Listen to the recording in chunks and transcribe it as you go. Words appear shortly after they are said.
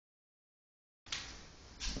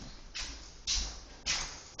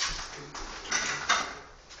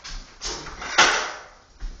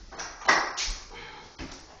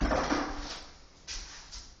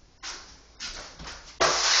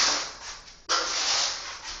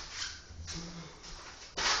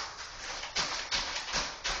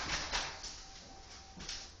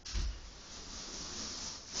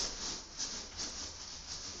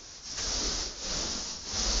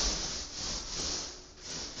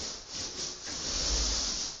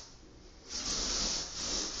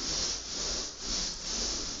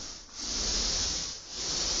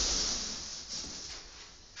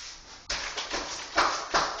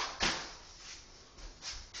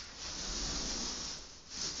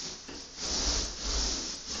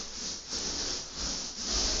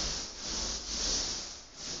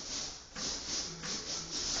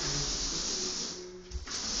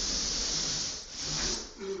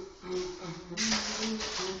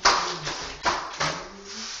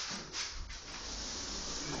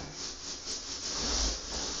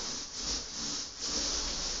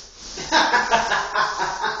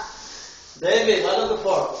David, what are you looking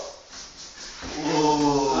for?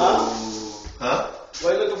 Ooh. Huh? What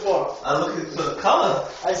are you looking for? I'm looking for the color.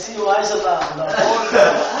 I see your eyes on the board.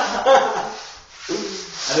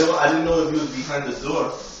 I didn't know if you was behind the door.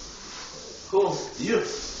 Who? You.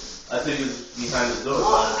 I think you was behind the door. No,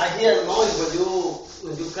 I hear the noise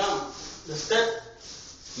when you come. The step.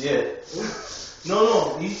 Yeah.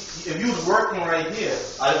 No. If you was working right here,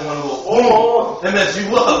 I didn't want to go and mess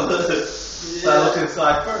you up. So I look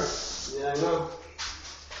inside first. Yeah, I know.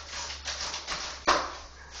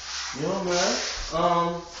 You know, man.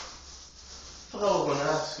 I forgot what I was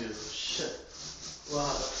gonna ask you. Shit. Wow.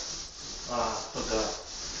 I forgot.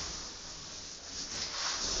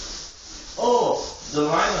 Oh, the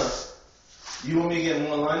liner. You want me to get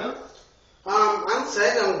more liner? I'm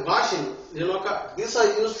saying I'm washing. You know, these are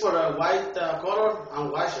used for a white color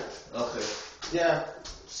and washer. Okay. Yeah.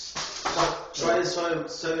 So try to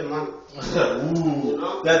save your money. Ooh. You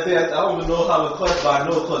know? That thing, I don't even know how it costs, but I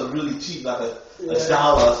know it costs really cheap, like a $1. Yeah.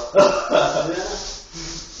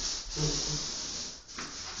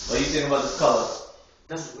 What do you think about this color?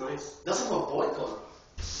 That's nice. That's a boy color.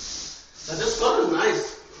 But this color is nice.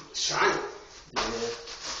 Shine. Yeah.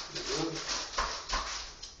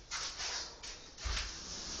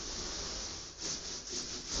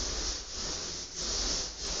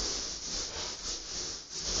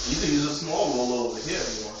 You can use a small roller over here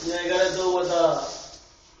if you want. Yeah, you gotta do with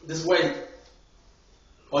this way.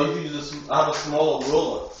 Or you can use I have a smaller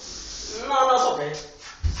roller. No, that's okay.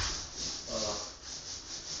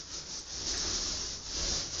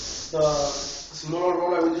 The smaller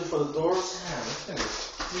roller we use for the doors. Man, this thing is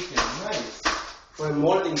freaking nice. For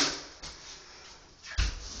molding.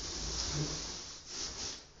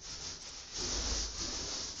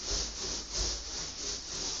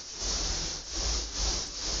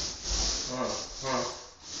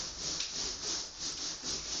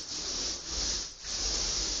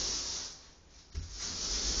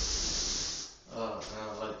 Oh, man,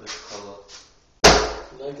 I like this color.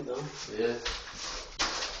 You like it though? Yeah.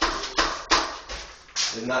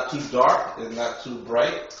 It's not too dark, it's not too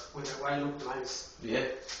bright. With the white look nice. Yeah.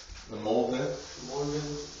 The molding. Molding.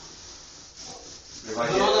 If I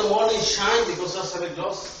You know the molding shine because that's very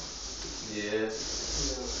glossy. Yeah.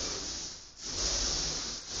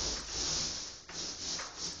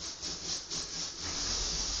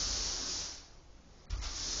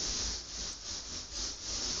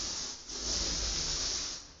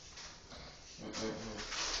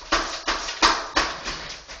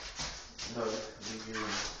 No,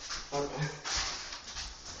 Okay.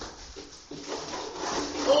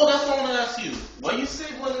 oh, that's what I want to ask you. What you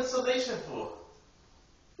save one installation for?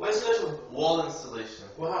 What installation? Wall installation.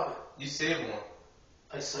 What happened? You saved one.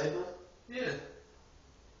 I saved it? Yeah.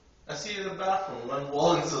 I see it in the bathroom, one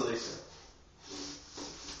wall installation.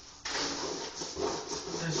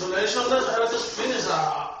 Installation that I just finished.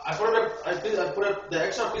 I put the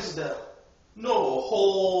extra piece there. No, a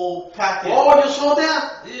whole packet. Oh, you saw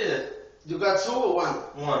that? Yeah. You got two or one?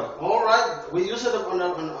 One. All right. We use it on the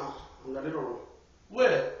little room.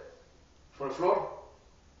 Where? For the floor?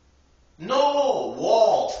 No,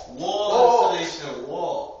 wall. Wall installation,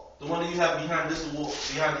 wall. The one that you have behind this wall.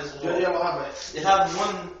 Yeah, what happened? They have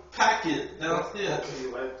one packet downstairs. Okay,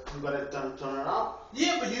 you gotta turn it out.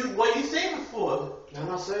 Yeah, but what you saving for? I'm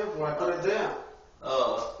not saving for it. I put it there.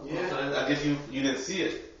 Yeah. Yeah. I guess you didn't see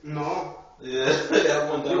it. No. Yeah, that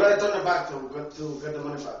one. You gotta turn it back to get the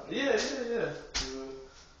money back. Yeah.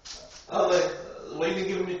 I was like, why you didn't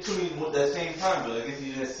give me to me at that same time? But I guess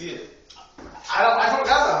you didn't see it. I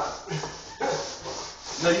forgot that.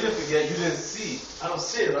 No, you didn't forget. You didn't see. I don't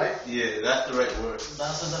see it, right? Yeah, that's the right word.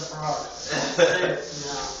 That's the problem.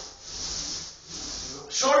 Yeah.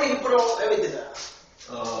 Surely he put everything there.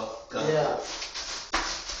 Oh, God. Yeah.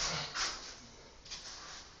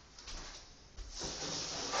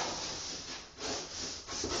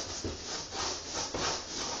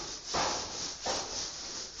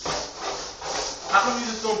 How come you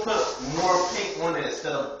just don't put more paint on it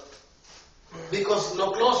instead of... Because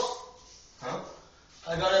no close. Huh?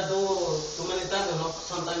 I gotta do too many times,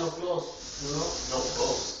 sometimes no close. You know? No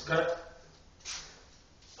close. Got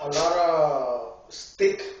a lot of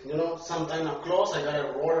stick, you know, sometimes not close, I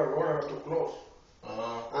gotta roll to close.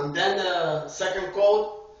 And then the second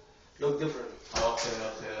coat look different. Okay.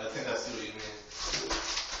 I think I see what you mean.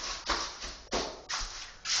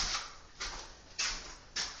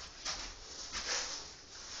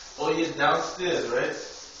 Oh, yeah, downstairs, right?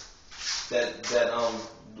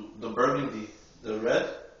 The burgundy, the red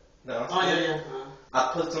downstairs. Oh, yeah.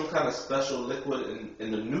 I put some kind of special liquid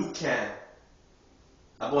in the new can.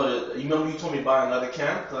 I bought it. You remember you told me to buy another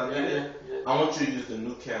can? Cause I need it. Yeah. I want you to use the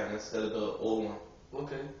new can instead of the old one.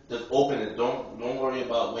 Okay. Just open it. Don't worry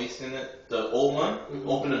about wasting it. The old one,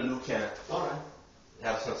 open the new can. All right.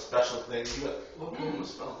 Have some special things. You it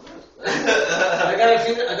smells good. I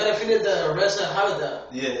gotta finish the rest of how the.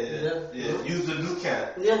 Yeah. Use the new can.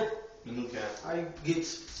 Yeah. The new can. I get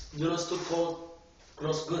still cold,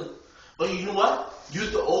 close good. But you know what?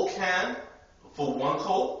 Use the old can for one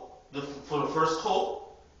coat. For the first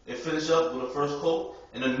coat, and finish up with the first coat.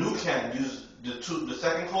 And the new can, use the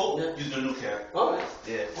second coat. Use the new can. All right.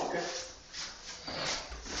 Yeah. Okay.